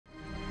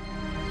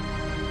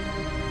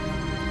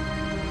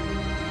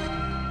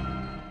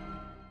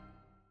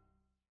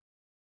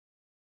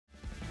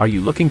Are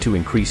you looking to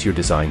increase your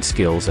design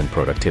skills and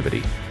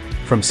productivity?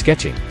 From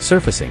sketching,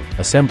 surfacing,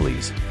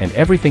 assemblies, and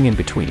everything in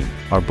between,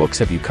 our books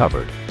have you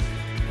covered.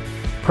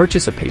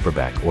 Purchase a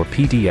paperback or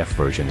PDF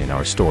version in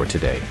our store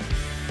today.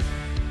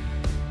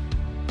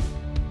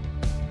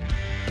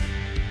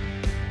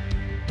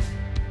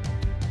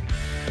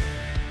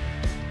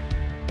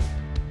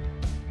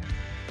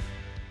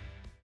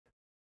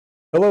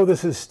 Hello,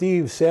 this is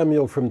Steve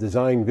Samuel from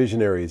Design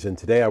Visionaries, and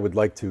today I would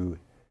like to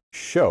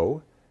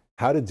show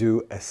how to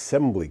do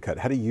assembly cut,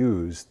 how to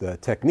use the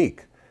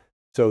technique.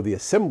 So the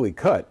assembly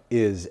cut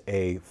is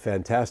a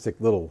fantastic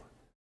little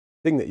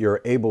thing that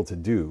you're able to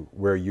do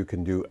where you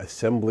can do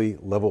assembly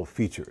level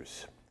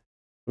features.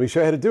 Let me show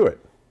you how to do it.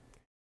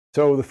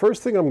 So the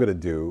first thing I'm going to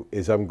do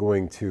is I'm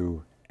going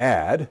to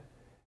add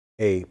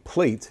a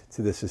plate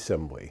to this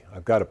assembly.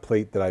 I've got a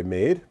plate that I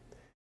made,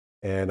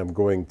 and I'm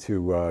going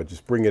to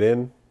just bring it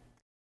in.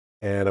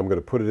 And I'm going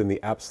to put it in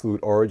the absolute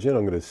origin.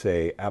 I'm going to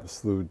say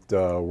absolute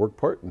work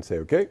part and say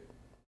OK.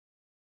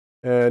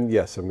 And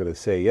yes, I'm going to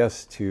say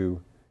yes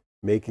to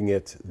making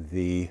it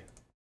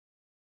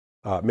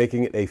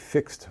a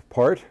fixed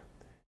part.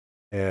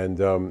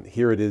 And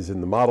here it is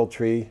in the model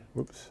tree.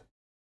 Whoops,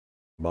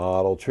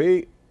 model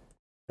tree.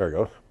 There we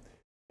go.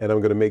 And I'm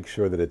going to make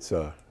sure that it's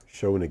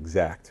shown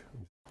exact.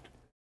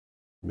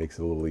 Makes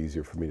it a little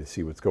easier for me to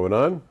see what's going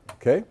on.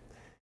 OK.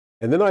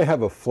 And then I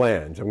have a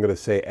flange. I'm going to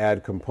say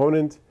add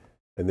component.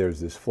 And there's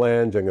this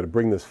flange. I'm going to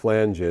bring this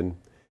flange in,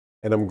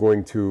 and I'm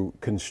going to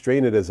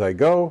constrain it as I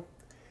go,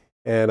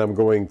 and I'm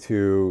going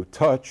to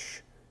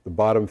touch the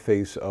bottom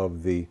face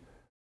of the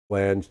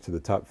flange to the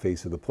top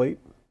face of the plate.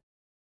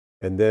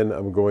 And then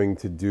I'm going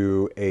to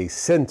do a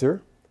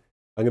center.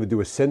 I'm going to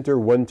do a center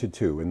 1 to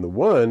 2, and the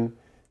 1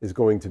 is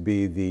going to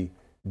be the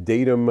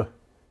datum,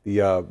 the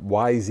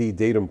YZ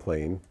datum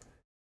plane,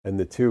 and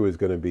the 2 is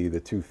going to be the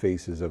two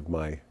faces of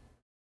my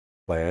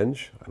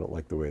flange. I don't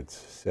like the way it's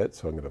set,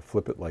 so I'm going to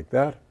flip it like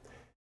that.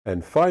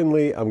 And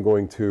finally, I'm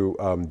going to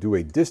do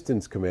a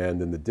distance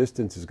command, and the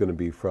distance is going to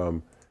be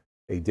from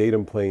a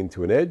datum plane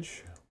to an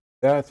edge.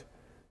 That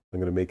I'm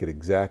going to make it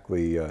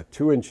exactly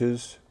 2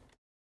 inches,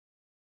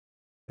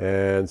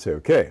 and say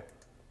OK.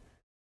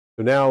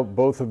 So now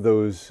both of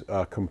those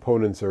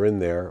components are in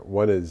there.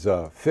 One is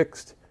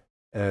fixed,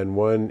 and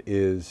one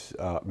is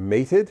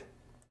mated.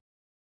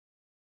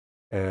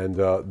 And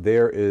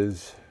there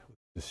is,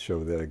 let's just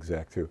show that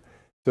exact too.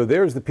 So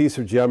there's the piece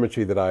of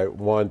geometry that I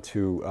want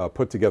to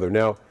put together.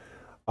 Now,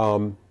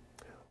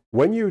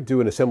 when you do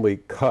an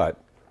assembly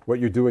cut, what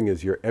you're doing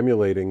is you're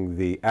emulating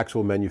the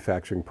actual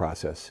manufacturing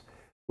process.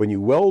 When you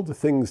weld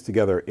things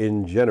together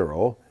in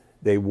general,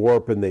 they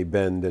warp and they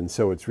bend, and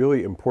so it's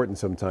really important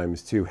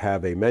sometimes to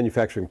have a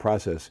manufacturing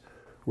process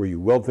where you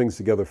weld things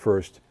together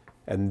first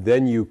and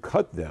then you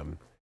cut them.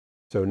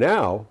 So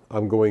now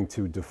I'm going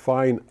to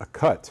define a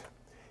cut.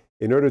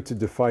 In order to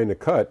define a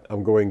cut,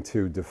 I'm going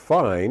to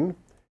define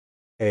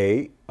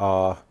a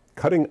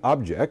cutting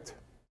object.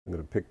 I'm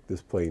going to pick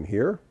this plane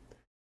here.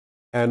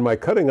 And my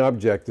cutting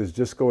object is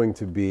just going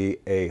to be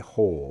a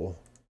hole.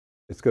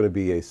 It's going to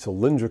be a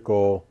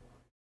cylindrical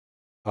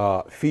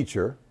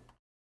feature,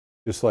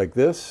 just like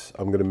this.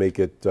 I'm going to make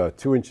it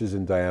 2 inches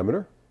in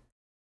diameter,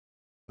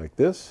 like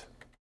this.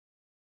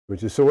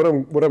 Which is, so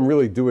what I'm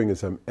really doing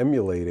is I'm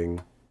emulating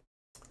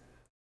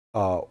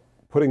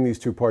putting these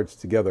two parts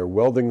together,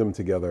 welding them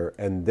together,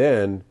 and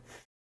then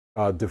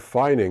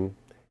defining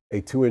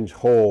a 2-inch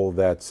hole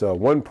that's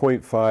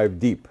 1.5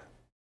 deep.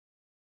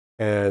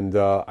 And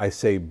I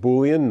say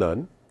Boolean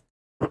none.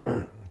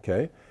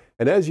 Okay.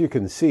 And as you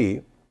can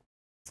see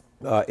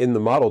in the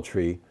model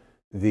tree,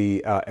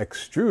 the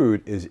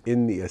extrude is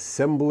in the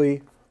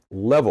assembly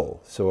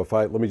level. So if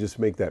let me just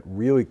make that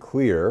really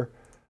clear.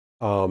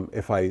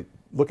 If I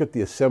look at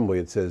the assembly,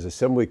 it says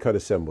assembly cut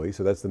assembly.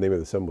 So that's the name of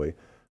the assembly.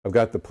 I've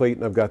got the plate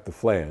and I've got the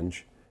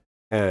flange.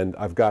 And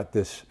I've got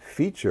this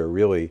feature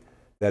really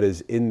that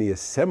is in the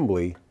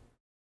assembly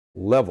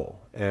level.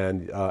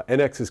 And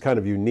NX is kind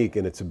of unique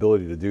in its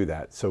ability to do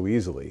that so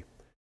easily.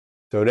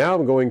 So now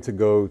I'm going to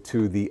go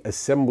to the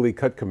assembly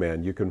cut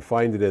command. You can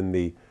find it in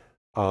the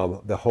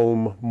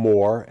home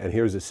more, and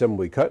here's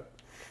assembly cut.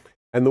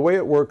 And the way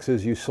it works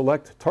is you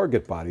select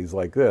target bodies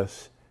like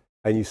this,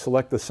 and you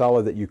select the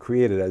solid that you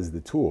created as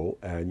the tool,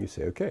 and you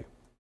say OK.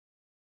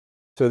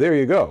 So there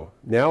you go.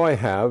 Now I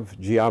have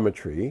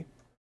geometry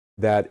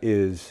that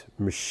is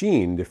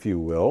machined, if you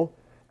will,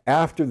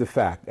 after the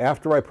fact,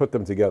 after I put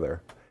them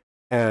together.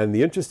 And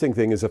the interesting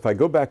thing is if I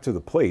go back to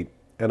the plate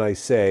and I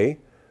say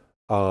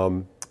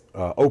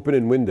open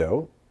in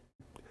window,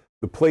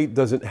 the plate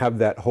doesn't have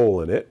that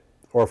hole in it.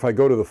 Or if I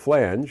go to the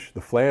flange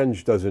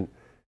doesn't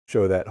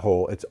show that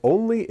hole. It's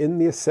only in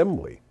the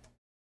assembly.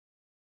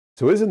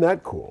 So isn't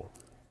that cool?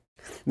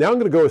 Now I'm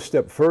going to go a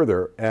step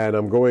further, and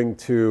I'm going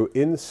to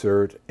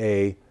insert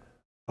a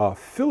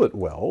fillet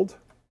weld.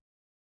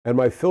 And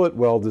my fillet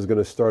weld is going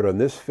to start on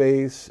this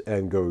face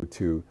and go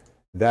to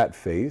that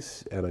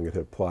face. And I'm going to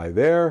apply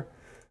there.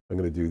 I'm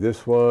going to do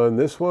this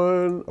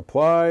one,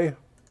 apply. I'm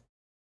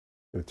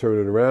going to turn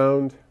it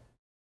around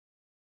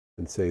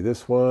and say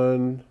this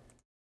one,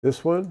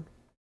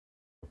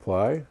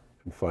 apply,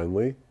 and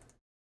finally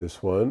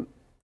this one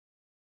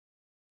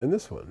and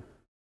this one.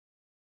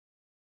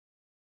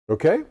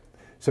 Okay,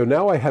 so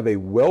now I have a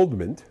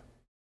weldment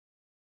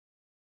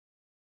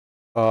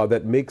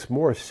that makes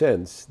more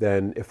sense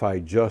than if I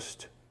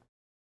just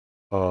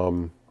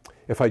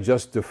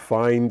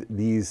defined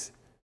these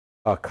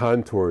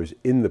contours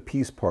in the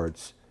piece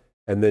parts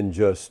and then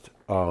just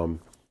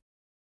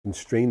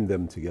constrained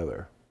them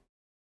together.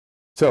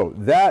 So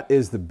that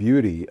is the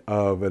beauty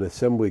of an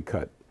assembly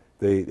cut.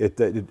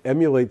 It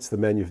emulates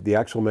the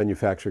actual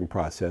manufacturing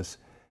process.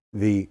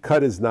 The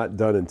cut is not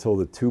done until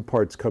the two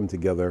parts come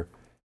together.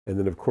 And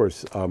then, of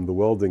course, the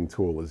welding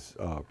tool is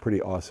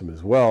pretty awesome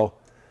as well.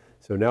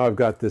 So now I've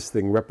got this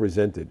thing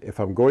represented. If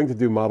I'm going to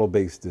do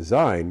model-based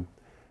design,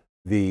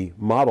 the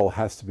model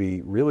has to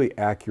be really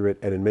accurate,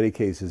 and in many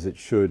cases it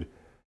should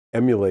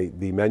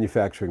emulate the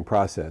manufacturing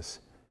process.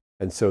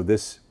 And so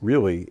this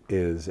really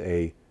is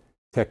a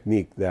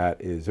technique that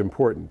is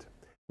important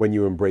when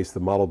you embrace the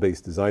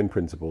model-based design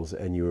principles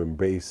and you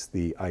embrace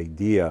the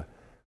idea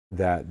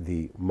that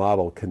the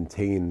model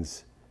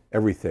contains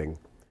everything.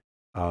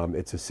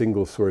 It's a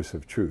single source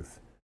of truth.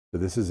 So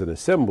this is an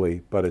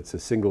assembly, but it's a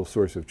single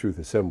source of truth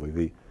assembly.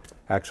 The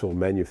actual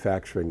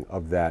manufacturing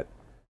of that,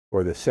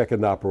 or the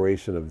second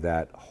operation of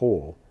that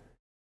whole,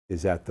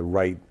 is at the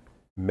right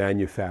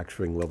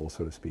manufacturing level,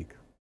 so to speak.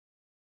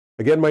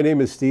 Again, my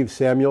name is Steve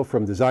Samuel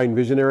from Design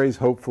Visionaries.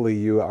 Hopefully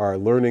you are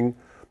learning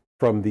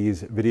from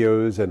these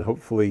videos and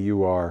hopefully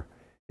you are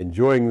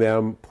enjoying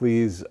them.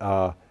 Please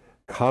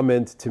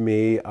comment to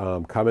me,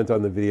 comment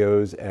on the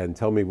videos, and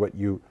tell me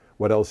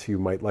what else you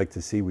might like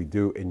to see. We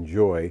do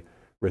enjoy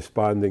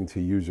responding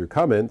to user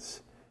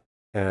comments,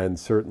 and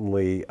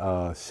certainly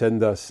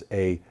send us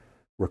a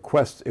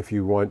request if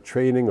you want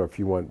training or if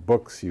you want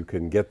books. You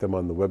can get them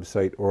on the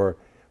website, or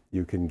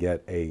you can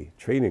get a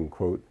training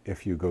quote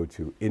if you go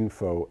to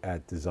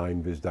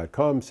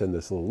info@designviz.com. Send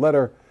us a little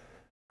letter,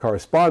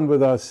 correspond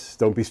with us.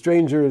 Don't be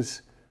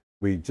strangers.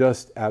 We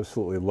just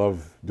absolutely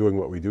love doing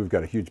what we do. We've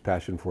got a huge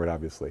passion for it,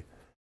 obviously.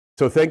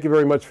 So thank you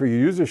very much for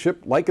your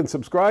usership. Like and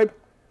subscribe,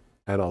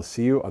 and I'll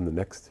see you on the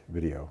next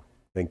video.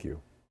 Thank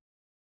you.